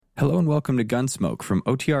Hello and welcome to Gunsmoke from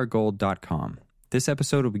OTRGold.com. This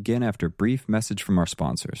episode will begin after a brief message from our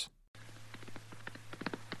sponsors.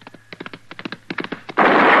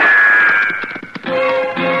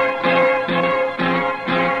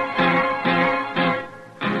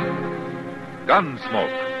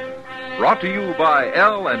 Gunsmoke, brought to you by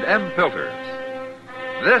L&M Filters.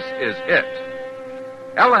 This is it.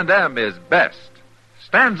 L&M is best,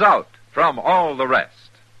 stands out from all the rest.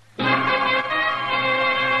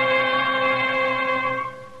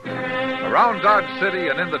 Around Dodge City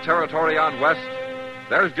and in the territory on West,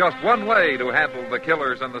 there's just one way to handle the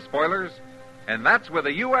killers and the spoilers, and that's with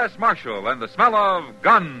a U.S. Marshal and the smell of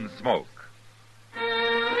gun smoke.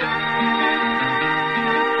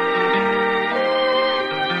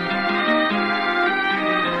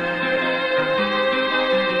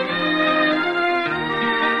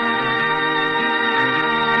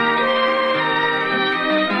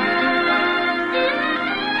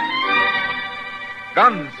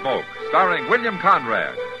 Gunsmoke, starring William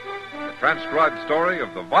Conrad, the transcribed story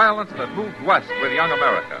of the violence that moved west with young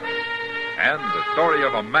America, and the story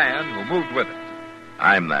of a man who moved with it.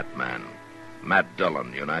 I'm that man, Matt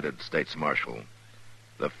Dillon, United States Marshal.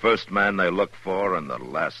 The first man they look for and the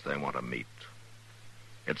last they want to meet.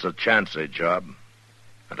 It's a chancy job,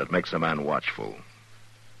 and it makes a man watchful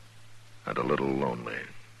and a little lonely.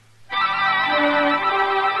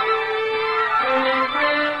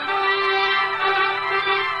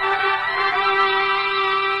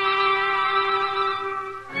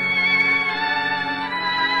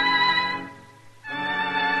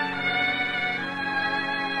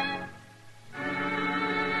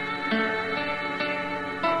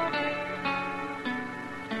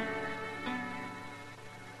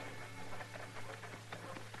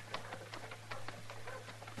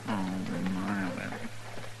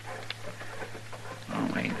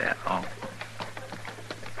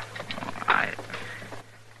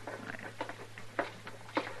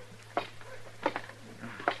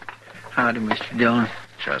 Howdy, Mr. Dillon.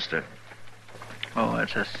 Chester? Oh,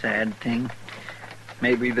 it's a sad thing.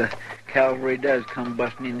 Maybe the cavalry does come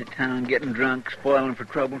busting into town, getting drunk, spoiling for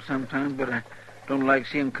trouble sometimes, but I don't like to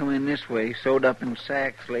see 'em come in this way, sewed up in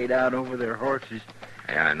sacks, laid out over their horses.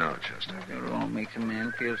 Yeah, I know, Chester. It all makes a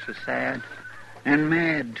man feel so sad. And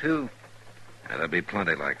mad, too. Yeah, there'll be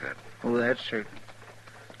plenty like that. Oh, that's certain.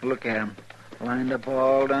 Look at 'em, lined up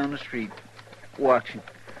all down the street, watching.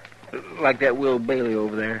 Like that Will Bailey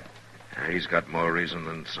over there. Yeah, he's got more reason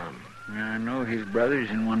than some. I know his brother's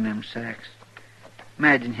in one of them sacks.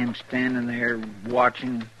 Imagine him standing there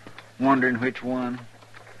watching, wondering which one.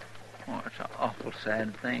 Oh, it's an awful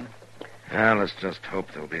sad thing. Yeah, let's just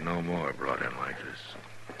hope there'll be no more brought in like this.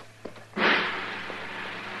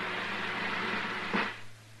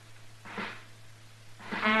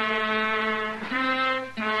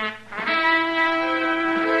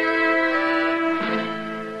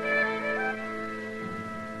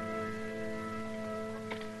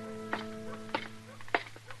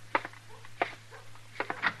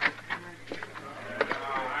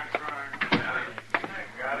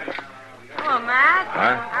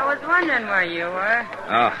 Where you were.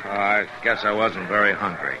 Oh, I guess I wasn't very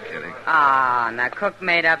hungry, Kitty. Ah, now Cook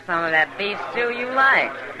made up some of that beef stew you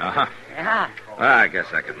like. Uh-huh. Yeah. Well, I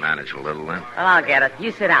guess I could manage a little then. Well, I'll get it.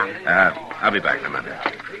 You sit down. I'll be back in a minute.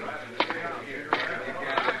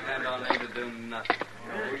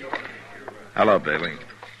 Hello, Bailey.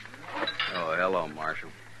 Oh, hello, Marshal.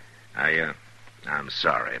 I'm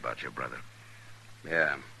sorry about your brother.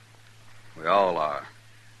 Yeah, we all are.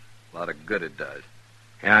 A lot of good it does.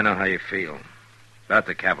 Yeah, I know how you feel. But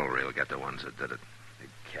the cavalry will get the ones that did it. The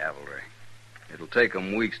cavalry. It'll take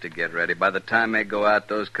 'em weeks to get ready. By the time they go out,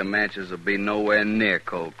 those Comanches will be nowhere near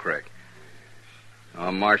Cold Creek.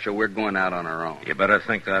 Oh, Marshal, we're going out on our own. You better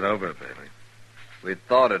think that over, Bailey. We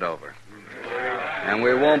thought it over. And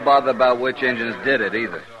we won't bother about which Indians did it,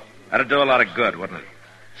 either. That'd do a lot of good, wouldn't it?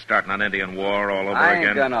 Starting an Indian war all over I again.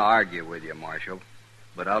 ain't gonna argue with you, Marshal.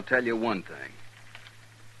 But I'll tell you one thing.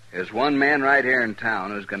 There's one man right here in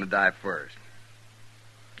town who's going to die first.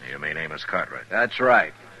 You mean Amos Cartwright? That's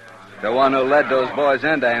right. The one who led those boys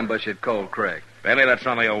into ambush at Cold Creek. Bailey, that's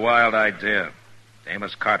only a wild idea.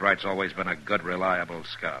 Amos Cartwright's always been a good, reliable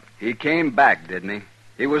scout. He came back, didn't he?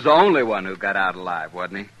 He was the only one who got out alive,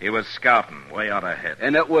 wasn't he? He was scouting way out ahead.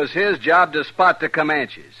 And it was his job to spot the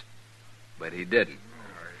Comanches. But he didn't.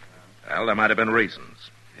 Well, there might have been reasons.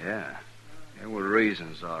 Yeah, there were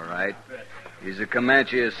reasons, all right. He's a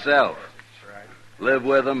Comanche himself. Lived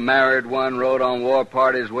with them, married one, rode on war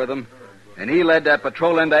parties with them. And he led that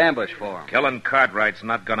patrol into ambush for him. Killing Cartwright's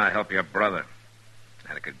not going to help your brother.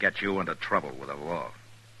 And it could get you into trouble with the law.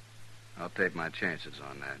 I'll take my chances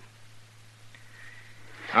on that.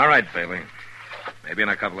 All right, Bailey. Maybe in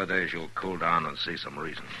a couple of days you'll cool down and see some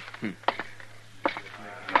reason. Here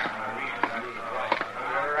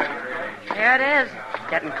it is.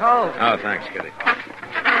 Getting cold. Oh, thanks, Kitty.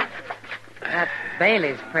 That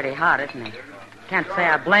Bailey's pretty hot, isn't he? Can't say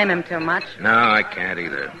I blame him too much. No, I can't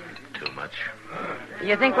either. Too much.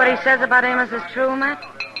 You think what he says about Amos is true, Matt?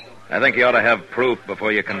 I think you ought to have proof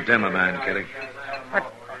before you condemn a man, Kitty.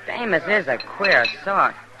 But Amos is a queer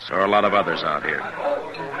sort. So are a lot of others out here.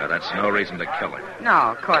 Now, that's no reason to kill him. No,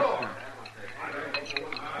 of course not.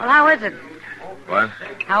 Well, how is it? What?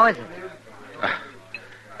 How is it?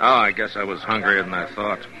 Oh, I guess I was hungrier than I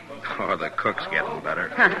thought. Oh, the cook's getting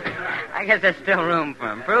better. I guess there's still room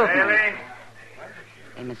for improvement. Bailey?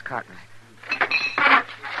 Amos Cartwright.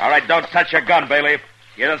 All right, don't touch your gun, Bailey.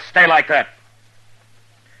 You just stay like that.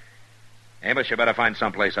 Amos, you better find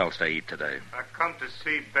someplace else to eat today. I come to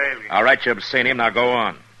see Bailey. All right, you've seen him. Now go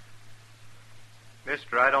on.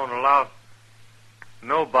 Mister, I don't allow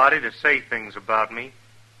nobody to say things about me.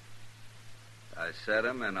 I said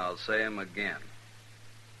 'em, and I'll say 'em again.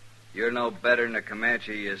 You're no better than a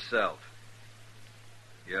Comanche yourself.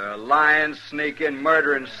 You're a lying, sneaking,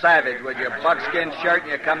 murdering savage with your buckskin shirt and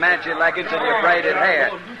your Comanche leggings and your braided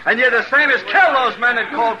hair. And you're the same as kill those men in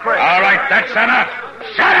Cold Creek. All right, that's enough.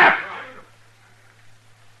 Shut up!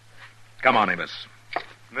 Come on, Amos.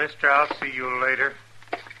 Mister, I'll see you later.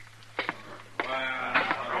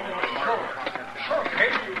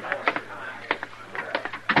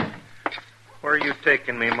 Where are you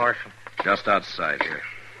taking me, Marshal? Just outside here.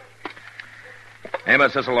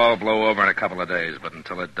 Amos, this'll all blow over in a couple of days, but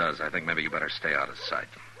until it does, I think maybe you better stay out of sight.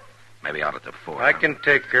 Maybe out at the fort. I can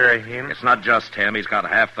take care of him. It's not just him. He's got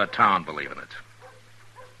half the town believing it.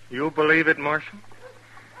 You believe it, Marshal?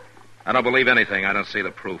 I don't believe anything I don't see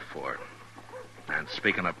the proof for. And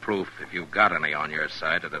speaking of proof, if you've got any on your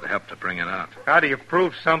side, it'd help to bring it out. How do you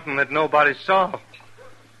prove something that nobody saw?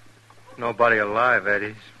 Nobody alive, that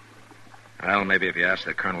is. Well, maybe if you ask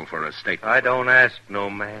the colonel for a statement. I don't ask no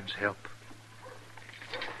man's help.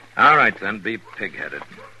 All right, then, be pig-headed.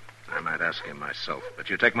 I might ask him myself. But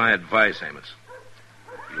you take my advice, Amos.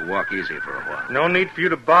 You walk easy for a while. No need for you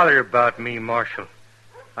to bother about me, Marshal.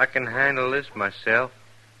 I can handle this myself.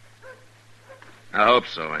 I hope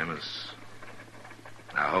so, Amos.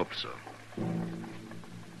 I hope so.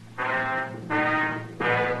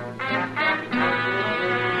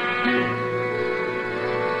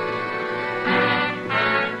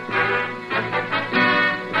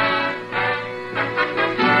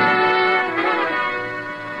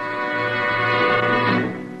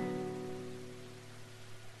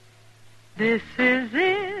 This is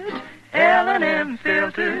it, L&M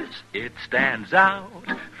Filters. It stands out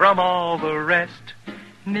from all the rest.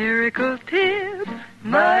 Miracle tip,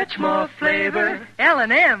 much more flavor.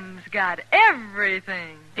 L&M's got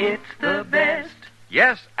everything. It's the best.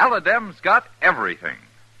 Yes, L&M's got everything.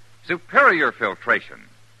 Superior filtration,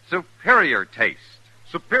 superior taste.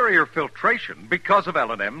 Superior filtration because of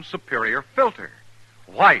L&M's superior filter.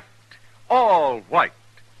 White, all white,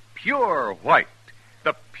 pure white.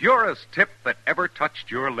 The purest tip that ever touched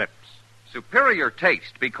your lips. Superior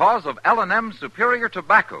taste because of L&M's superior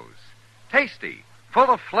tobaccos. Tasty, full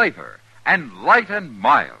of flavor, and light and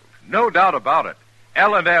mild. No doubt about it.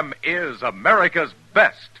 L&M is America's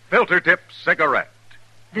best filter tip cigarette.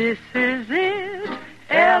 This is it,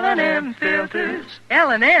 L&M Filters.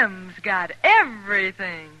 L&M's got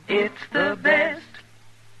everything. It's the best.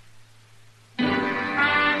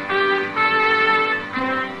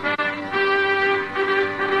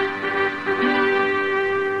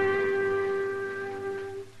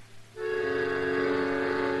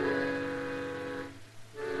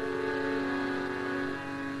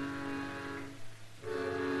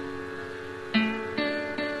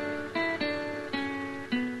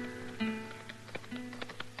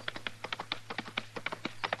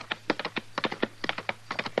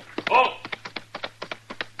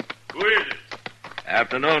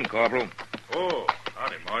 Afternoon, Corporal. Oh,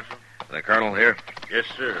 howdy, Marshal. The colonel here? Yes,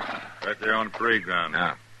 sir. Right there on the parade ground.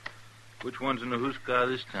 Yeah. Which one's in the Hooska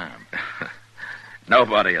this time?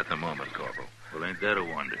 Nobody at the moment, Corporal. Well, ain't that a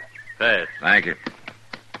wonder? Pass. Thank you.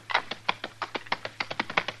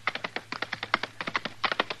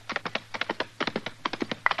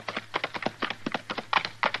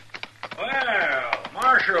 Well,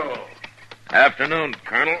 Marshal. Afternoon,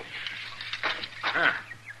 Colonel. Huh.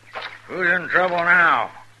 Who's in trouble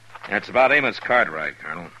now? It's about Amos Cartwright,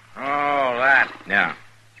 Colonel. Oh, that. Yeah.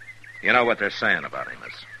 You know what they're saying about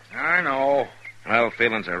Amos. I know. Well,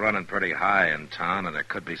 feelings are running pretty high in town, and there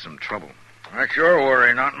could be some trouble. That's your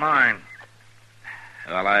worry, not mine.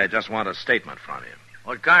 Well, I just want a statement from you.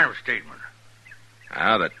 What kind of statement?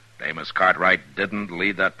 That Amos Cartwright didn't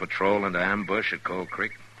lead that patrol into ambush at Cold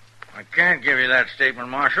Creek. I can't give you that statement,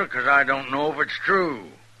 Marshal, because I don't know if it's true.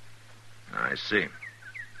 I see.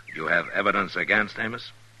 You have evidence against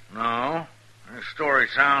Amos? No. His story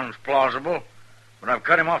sounds plausible, but I've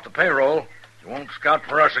cut him off the payroll. He won't scout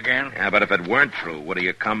for us again. Yeah, but if it weren't true, would he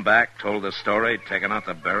have come back, told the story, taken out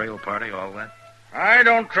the burial party, all that? I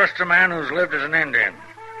don't trust a man who's lived as an Indian.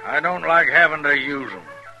 I don't like having to use him.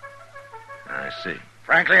 I see.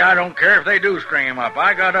 Frankly, I don't care if they do string him up.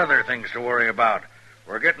 I got other things to worry about.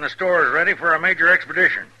 We're getting the stores ready for a major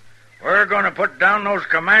expedition. We're going to put down those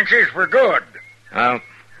Comanches for good. Well,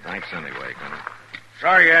 thanks anyway, Colonel.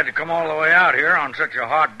 Sorry you had to come all the way out here on such a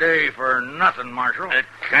hot day for nothing, Marshal. It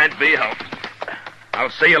can't be helped. I'll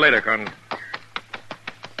see you later, Colonel.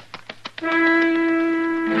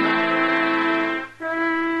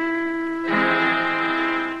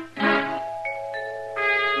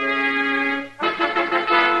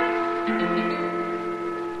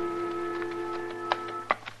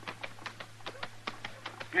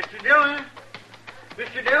 Mr. Dillon?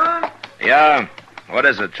 Mr. Dillon? Yeah? What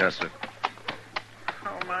is it, Chester?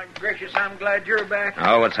 Oh, my gracious, I'm glad you're back.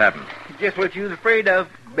 Oh, what's happened? Just what you was afraid of.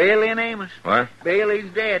 Bailey and Amos. What? Bailey's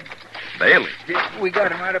dead. Bailey? We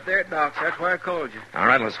got him right up there at Doc's. That's why I called you. All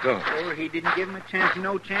right, let's go. Oh, he didn't give him a chance,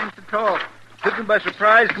 no chance to talk. Took him by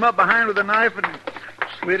surprise, come up behind with a knife and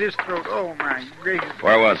slit his throat. Oh, my gracious.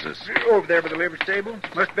 Where was this? Over there by the liver stable.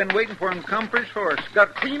 Must have been waiting for him to come for his horse.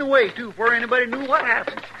 Got clean away, too, before anybody knew what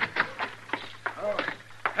happened. Oh,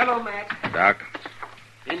 hello, Mac. Doc?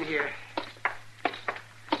 In here.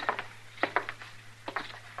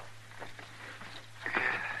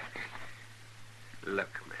 Look,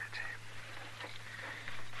 Matt.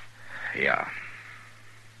 Yeah.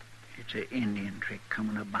 It's an Indian trick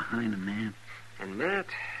coming up behind a man. And Matt,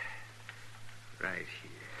 right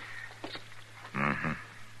here. Mm-hmm.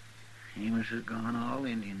 Amos is gone all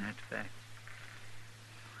Indian, that's a fact.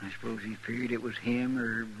 I suppose he figured it was him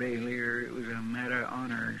or Bailey or it was a matter of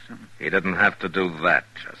honor or something. He didn't have to do that,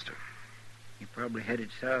 Chester. He probably headed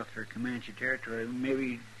south for Comanche territory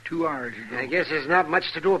maybe 2 hours ago. I guess there's not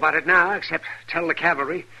much to do about it now, except tell the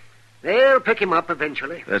cavalry. They'll pick him up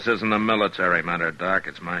eventually. This isn't a military matter, Doc.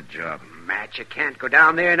 It's my job. Matt, you can't go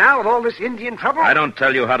down there now with all this Indian trouble. I don't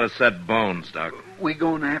tell you how to set bones, Doc. We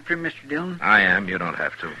going after him, Mr. Dillon? I am. You don't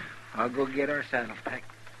have to. I'll go get our saddles packed.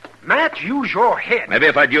 Matt, use your head. Maybe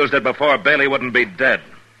if I'd used it before, Bailey wouldn't be dead.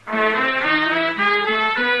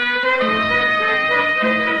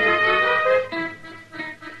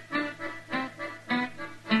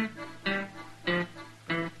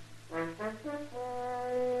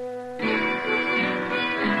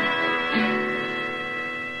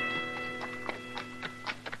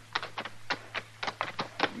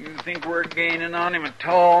 You think we're gaining on him at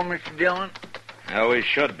all, Mr. Dillon? Yeah, we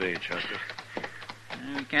should be, Chester.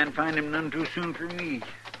 We can't find him none too soon for me.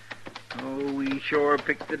 Oh, we sure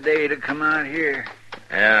picked the day to come out here.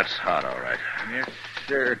 Yeah, it's hot, all right. Yes,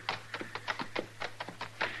 sir.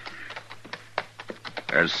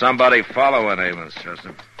 There's somebody following Amos,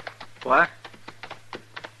 Chester. What?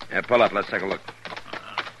 Yeah, pull up. Let's take a look.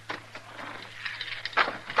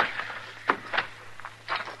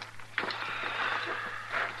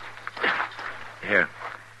 Here.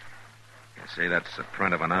 You see, that's the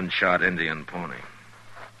print of an unshod Indian pony.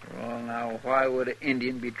 Well, now, why would an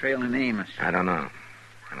Indian be trailing Amos? I don't know.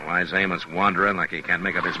 And why is Amos wandering like he can't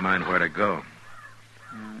make up his mind where to go?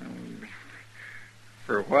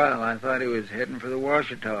 For a while, I thought he was heading for the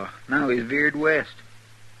Washita. Now he's veered west.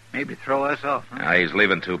 Maybe throw us off, huh? Now, he's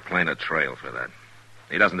leaving too plain a trail for that.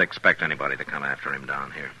 He doesn't expect anybody to come after him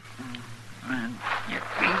down here. Well, you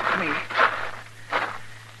beat me.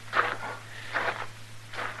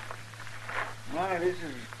 Why, this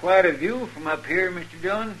is quite a view from up here, Mr.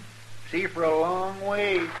 Dillon. See for a long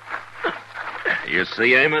way. You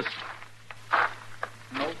see Amos?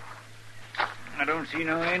 Nope. I don't see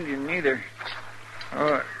no Indian neither.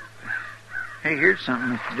 Oh, hey, here's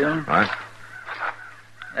something, Mr. Dillon. What?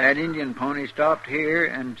 That Indian pony stopped here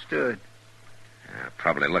and stood. Yeah,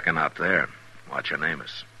 probably looking out there, watching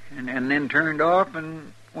Amos. And then turned off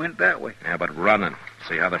and went that way. Yeah, but running.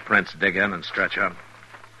 See how the prints dig in and stretch out?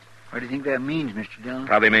 What do you think that means, Mr. Dillon?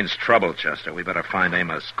 Probably means trouble, Chester. We better find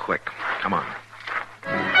Amos quick. Come on.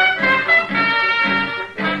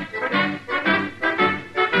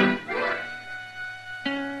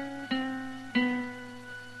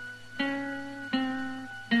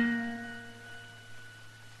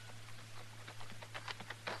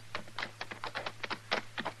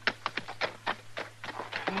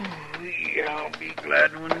 I'll be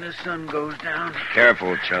glad when the sun goes down.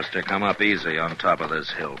 Careful, Chester. Come up easy on top of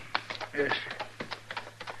this hill. Yes,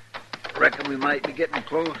 sir. Reckon we might be getting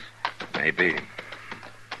close. Maybe.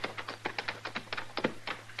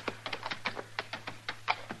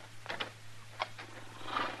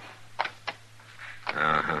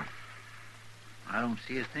 Uh-huh. I don't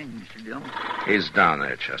see a thing, Mr. Dillon. He's down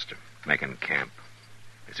there, Chester, making camp.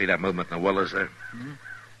 You see that movement in the willows there? Hmm?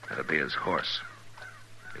 That'll be his horse.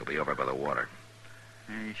 He'll be over by the water.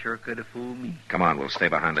 He sure could have fooled me. Come on, we'll stay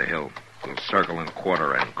behind the hill. We'll circle and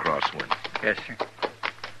quarter and crosswind. Yes, sir.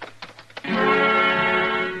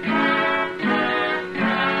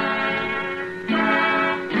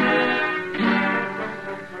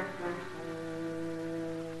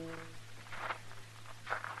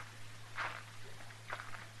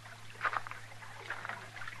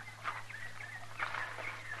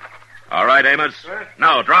 All right, Amos. Sir?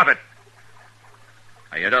 No, drop it.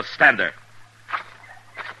 Now, you just stand there.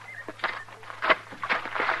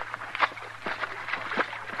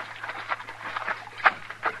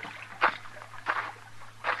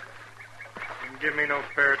 You can give me no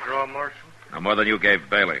fair draw, Marshal. No more than you gave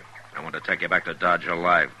Bailey. I want to take you back to Dodge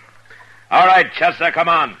alive. All right, Chester, come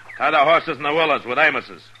on. Tie the horses in the willows with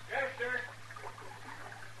Amos's. Yes, sir.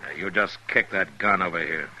 Now, you just kick that gun over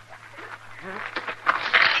here.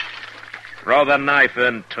 Throw the knife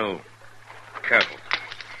in, too. Careful.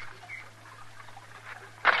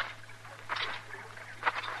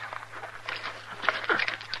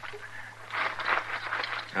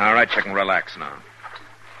 All right, you can relax now.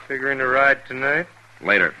 Figuring to ride tonight?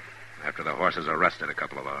 Later, after the horses are rested a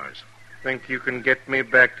couple of hours. Think you can get me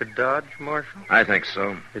back to Dodge, Marshal? I think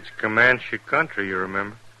so. It's Comanche country, you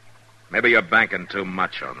remember. Maybe you're banking too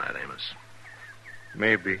much on that, Amos.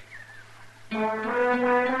 Maybe.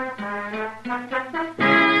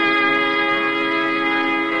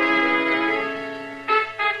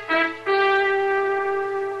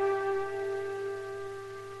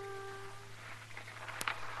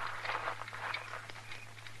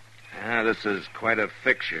 This is quite a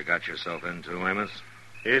fix you got yourself into, Amos.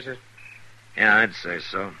 Is it? Yeah, I'd say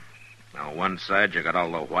so. On one side, you got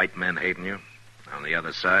all the white men hating you. On the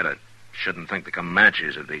other side, I shouldn't think the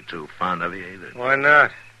Comanches would be too fond of you either. Why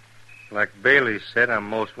not? Like Bailey said, I'm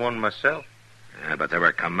most one myself. Yeah, but there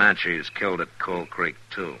were Comanches killed at Coal Creek,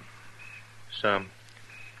 too. Some.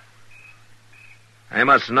 They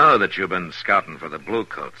must know that you've been scouting for the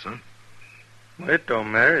Bluecoats, huh? Well, it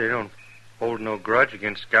don't matter. They don't hold no grudge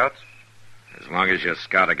against scouts. As long as you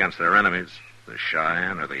scout against their enemies, the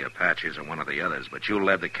Cheyenne or the Apaches or one of the others, but you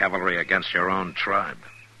led the cavalry against your own tribe.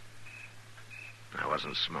 That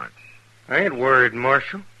wasn't smart. I ain't worried,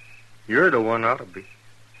 Marshal. You're the one ought to be.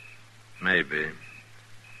 Maybe.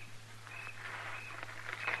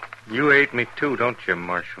 You hate me too, don't you,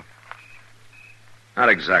 Marshal? Not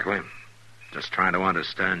exactly. Just trying to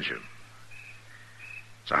understand you.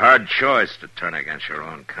 It's a hard choice to turn against your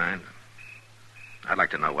own kind. I'd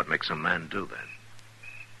like to know what makes a man do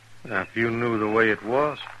that. Now, if you knew the way it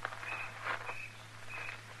was.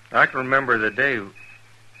 I can remember the day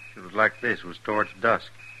it was like this. It was towards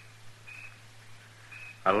dusk.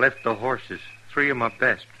 I left the horses, 3 of my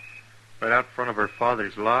best, right out front of her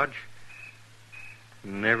father's lodge.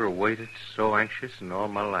 Never waited so anxious in all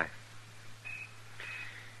my life.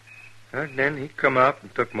 And then he come out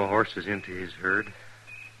and took my horses into his herd.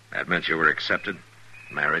 That meant you were accepted,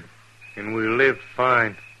 married. And we lived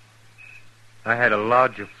fine. I had a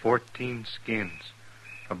lodge of 14 skins.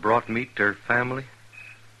 I brought meat to her family.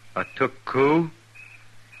 I took coup.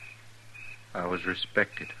 I was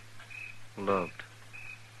respected, loved,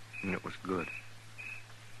 and it was good.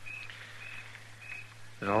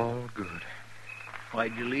 All good.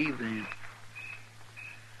 Why'd you leave then?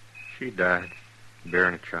 She died,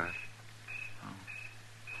 bearing a child.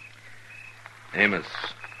 Amos,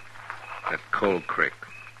 at Coal Creek,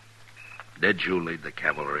 did you lead the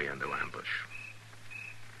cavalry into ambush?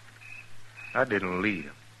 I didn't lead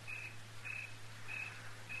them.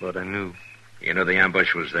 But I knew. You knew the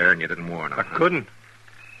ambush was there and you didn't warn them. I couldn't.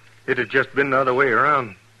 It had just been the other way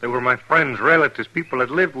around. They were my friends, relatives, people I'd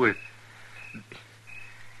lived with.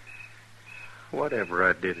 Whatever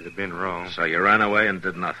I did, it had been wrong. So you ran away and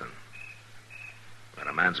did nothing. But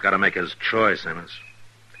a man's got to make his choice, Amos.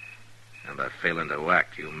 And by failing to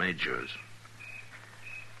act, you made yours.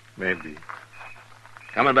 Maybe.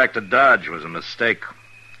 Coming back to Dodge was a mistake.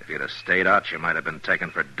 If you'd have stayed out, you might have been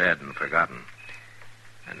taken for dead and forgotten.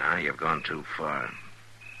 And now you've gone too far.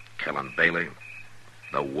 Killing Bailey,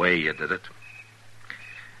 the way you did it.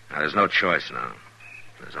 Now, there's no choice now.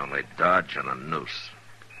 There's only Dodge and a noose.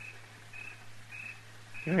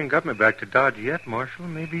 You ain't got me back to Dodge yet, Marshal.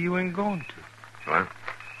 Maybe you ain't going to. What?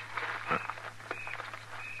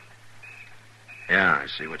 Yeah, I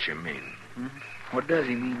see what you mean. What does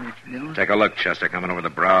he mean, Mr. Dillon? Take a look, Chester, coming over the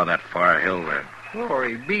brow of that far hill there.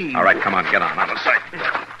 Glory be. All right, come on, get on. Out of sight.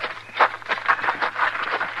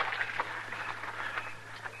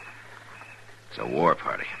 It's a war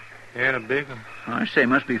party. Yeah, a big one. I say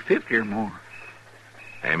must be 50 or more.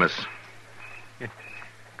 Amos?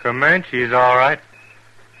 Comanche's all right.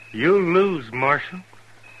 You lose, Marshal.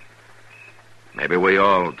 Maybe we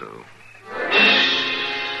all do.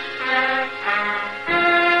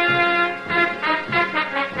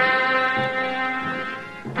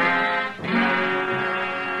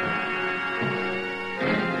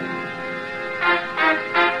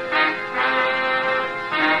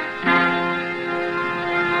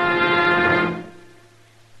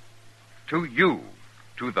 To you,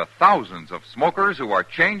 to the thousands of smokers who are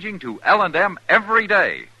changing to L&M every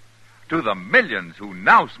day, to the millions who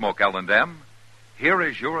now smoke L&M, here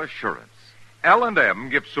is your assurance. L&M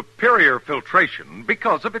gives superior filtration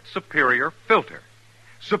because of its superior filter.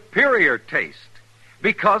 Superior taste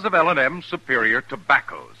because of L&M superior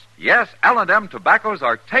tobaccos. Yes, L&M tobaccos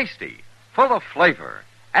are tasty, full of flavor,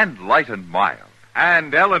 and light and mild.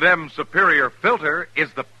 And L&M superior filter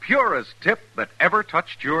is the purest tip that ever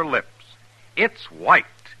touched your lips. It's white,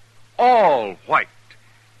 all white.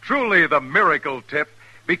 Truly the miracle tip,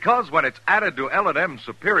 because when it's added to L&M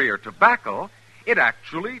superior tobacco, it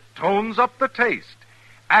actually tones up the taste,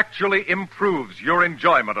 actually improves your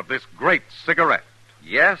enjoyment of this great cigarette.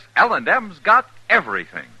 Yes, L&M's got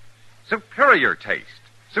everything. Superior taste,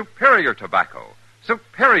 superior tobacco,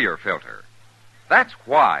 superior filter. That's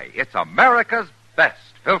why it's America's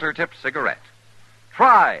best filter tip cigarette.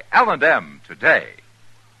 Try L&M today.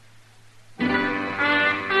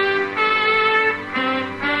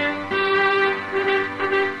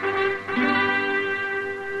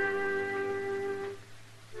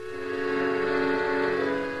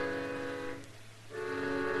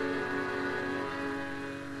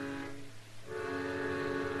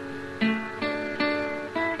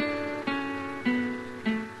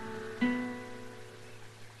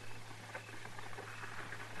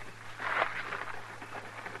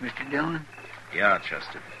 Mr. Dillon? Yeah,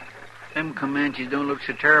 Chester. Them Comanches don't look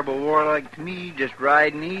so terrible warlike to me, just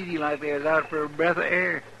riding easy like they was out for a breath of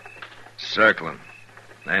air. Circling.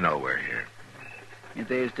 They know we're here. If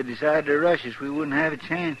they was to decide to rush us, we wouldn't have a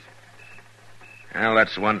chance. Well,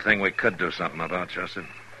 that's one thing we could do something about, Chester.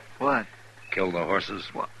 What? Kill the horses.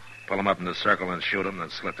 What? Pull them up in the circle and shoot them, then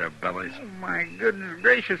slit their bellies. Oh, my goodness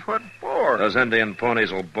gracious, what for? Those Indian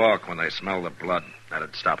ponies will balk when they smell the blood.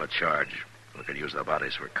 That'd stop a charge. We could use their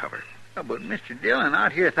bodies for cover. Oh, but Mr. Dillon,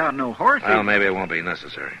 out here without no horses... Well, maybe it won't be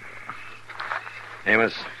necessary.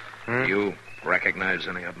 Amos, you recognize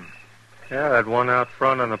any of them? Yeah, that one out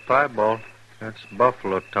front on the piebald. That's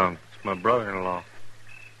Buffalo Tongue. It's my brother-in-law.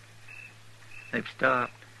 They've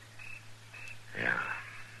stopped. Yeah.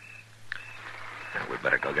 Now, we'd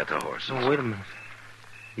better go get the horses. Oh, wait a minute.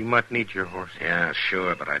 You might need your horse. Yeah,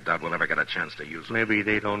 sure, but I doubt we'll ever get a chance to use them. Maybe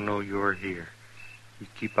they don't know you're here. You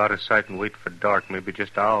keep out of sight and wait for dark, maybe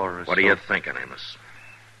just an hour or so. What are you thinking, Amos?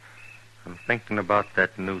 I'm thinking about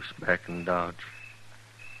that noose back in Dodge.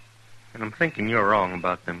 And I'm thinking you're wrong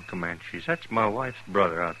about them Comanches. That's my wife's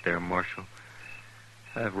brother out there, Marshal.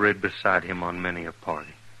 I've rid beside him on many a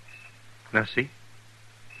party. Now, see?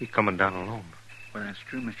 He's coming down alone. Well, that's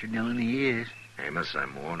true, Mr. Dillon, he is. Amos,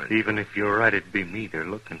 I'm warning you. Even if you're right, it'd be me they're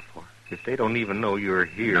looking for. If they don't even know you're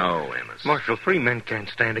here... No, Amos. Marshal, 3 men can't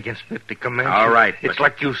stand against 50 Comanches. All right, It's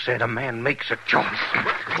like you said, a man makes a choice.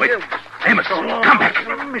 Wait. Amos, come back.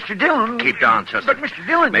 Mr. Dillon... Keep down, Chester. But, Mr.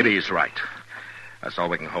 Dillon... Maybe he's right. That's all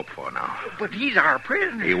we can hope for now. But he's our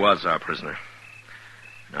prisoner. He was our prisoner.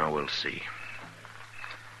 Now we'll see.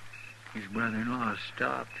 His brother-in-law has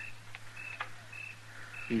stopped.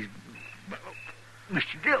 He's...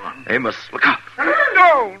 Mr. Dillon. Amos, look out.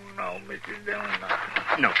 No, Mr. Dillon,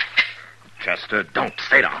 no. No. Chester, don't.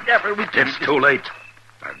 Stay down. Yeah, but we can't... It's too late.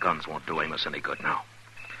 Our guns won't do Amos any good now.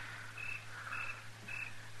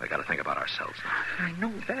 We got to think about ourselves now. I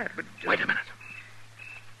know that, but... Wait a minute.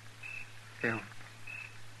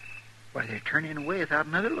 They're turning away without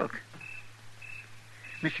another look.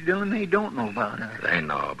 Mr. Dillon, they don't know about us. They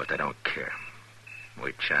know, but they don't care.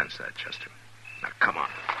 We chance that, Chester. Now, come on.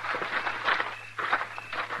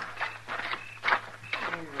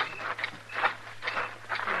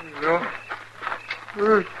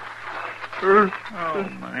 Oh,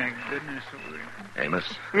 my goodness. Amos?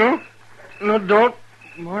 No, don't,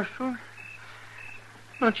 Marshal.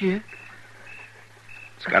 Not yet.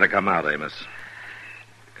 It's got to come out, Amos.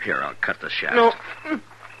 Here, I'll cut the shaft. No,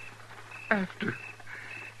 After.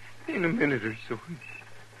 In a minute or so.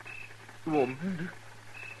 It won't matter.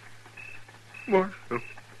 Marshal.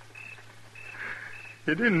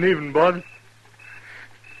 It didn't even bother.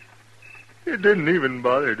 It didn't even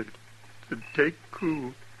bother to take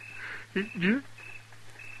cool. It just...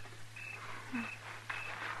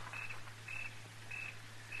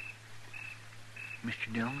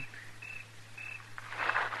 Mr. Dillon?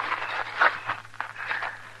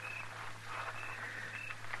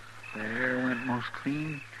 The air went most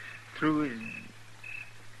clean through it.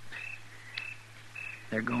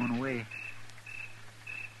 They're going away.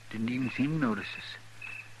 Didn't even seem to notice us.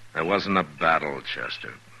 There wasn't a battle,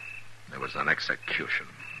 Chester. There was an execution.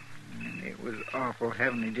 And it was awful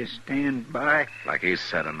having to just stand by. Like he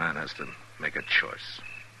said, a man has to make a choice.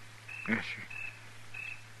 Yes, sir.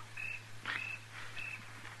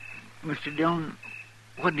 Mr. Dillon,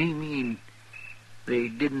 what do you mean they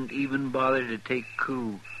didn't even bother to take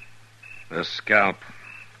coup? The scalp.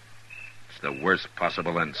 It's the worst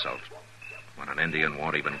possible insult. When an Indian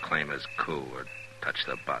won't even claim his coup or touch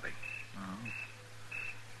the body. Oh.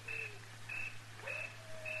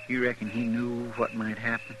 You reckon he knew what might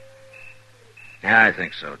happen? Yeah, I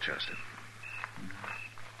think so, Chester.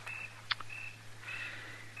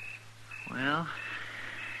 Well,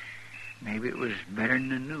 maybe it was better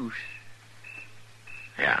than a noose.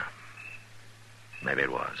 Yeah. Maybe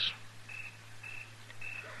it was.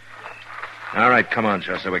 All right, come on,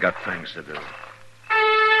 Chester. We got things to do.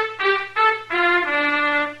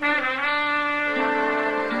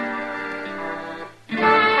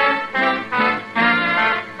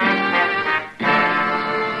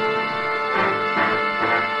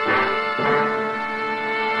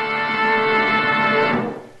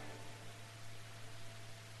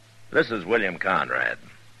 This is William Conrad.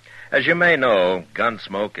 As you may know,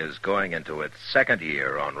 Gunsmoke is going into its second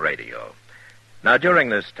year on radio. Now, during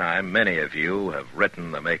this time, many of you have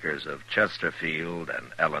written the makers of Chesterfield and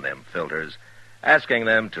L&M filters, asking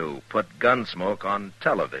them to put Gunsmoke on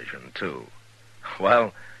television, too.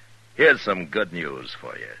 Well, here's some good news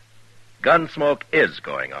for you. Gunsmoke is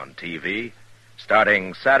going on TV,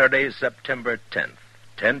 starting Saturday, September 10th,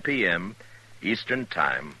 10 p.m. Eastern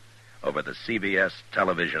Time, over the CBS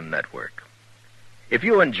television network. If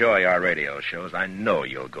you enjoy our radio shows, I know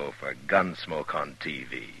you'll go for Gunsmoke on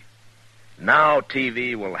TV. Now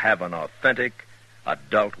TV will have an authentic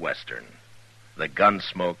adult Western, the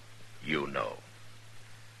Gunsmoke you know.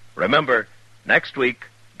 Remember, next week,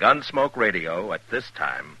 Gunsmoke Radio at this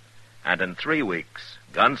time, and in 3 weeks,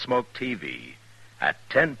 Gunsmoke TV at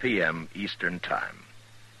 10 p.m. Eastern Time.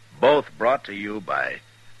 Both brought to you by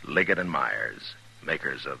Liggett & Myers,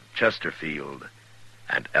 makers of Chesterfield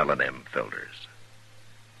and L&M filters.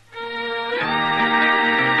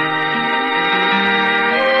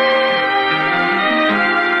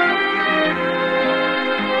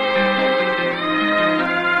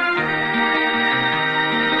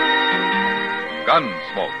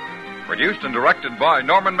 Gunsmoke, produced and directed by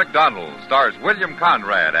Norman MacDonald, stars William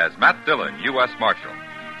Conrad as Matt Dillon, U.S. Marshal.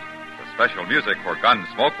 The special music for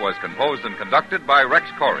Gunsmoke was composed and conducted by Rex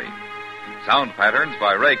Corey. Sound patterns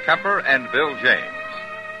by Ray Kemper and Bill James.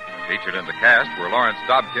 Featured in the cast were Lawrence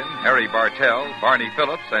Dobkin, Harry Bartell, Barney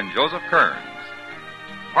Phillips, and Joseph Kearns.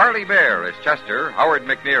 Harley Bear is Chester, Howard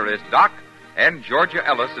McNear is Doc, and Georgia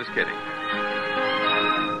Ellis is Kitty.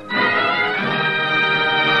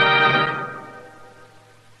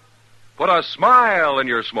 Put a smile in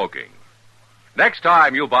your smoking. Next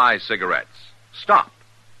time you buy cigarettes, stop.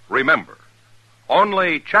 Remember,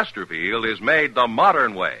 only Chesterfield is made the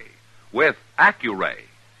modern way, with Accuray.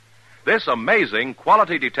 This amazing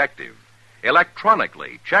quality detective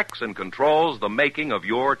electronically checks and controls the making of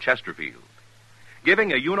your Chesterfield,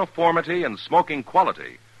 giving a uniformity and smoking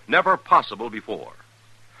quality never possible before.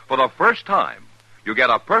 For the first time, you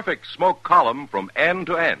get a perfect smoke column from end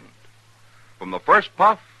to end. From the first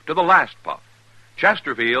puff to the last puff,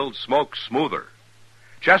 Chesterfield smokes smoother.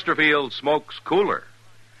 Chesterfield smokes cooler.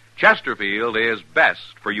 Chesterfield is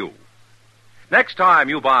best for you. Next time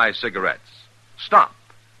you buy cigarettes, stop.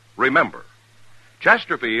 Remember,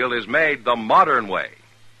 Chesterfield is made the modern way,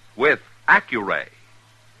 with Accuray.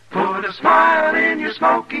 Put a smile in your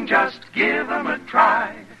smoking, just give them a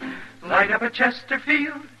try. Light up a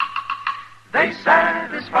Chesterfield, they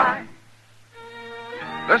satisfy.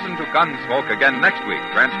 Listen to Gunsmoke again next week,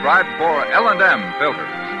 transcribed for L&M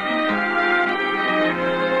filters.